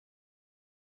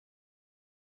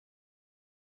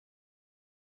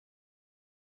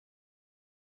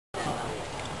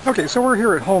Okay, so we're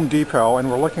here at Home Depot and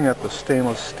we're looking at the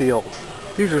stainless steel.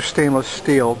 These are stainless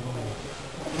steel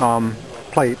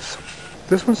plates.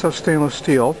 This one's of stainless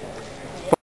steel.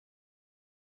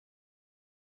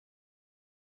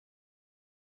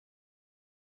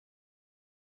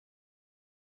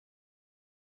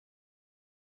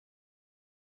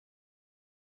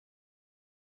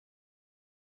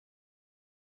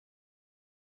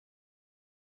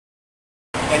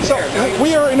 So,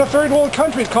 we are in a third world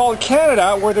country called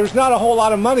Canada, where there's not a whole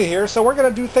lot of money here, so we're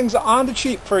going to do things on the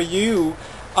cheap for you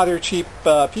other cheap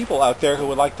people out there who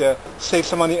would like to save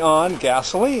some money on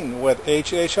gasoline with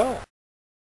HHO.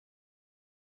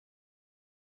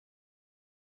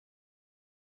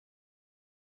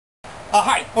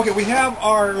 Hi, okay, we have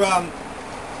our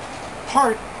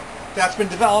part that's been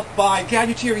developed by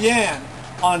Gadgeteers.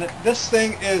 On this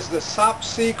thing is the top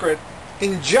secret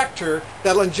injector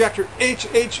that'll inject your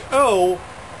HHO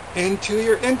into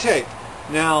your intake.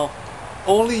 Now,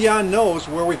 only Jan knows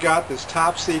where we got this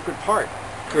top secret part.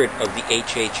 Secret of the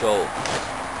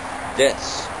HHO.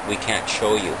 This we can't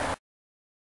show you.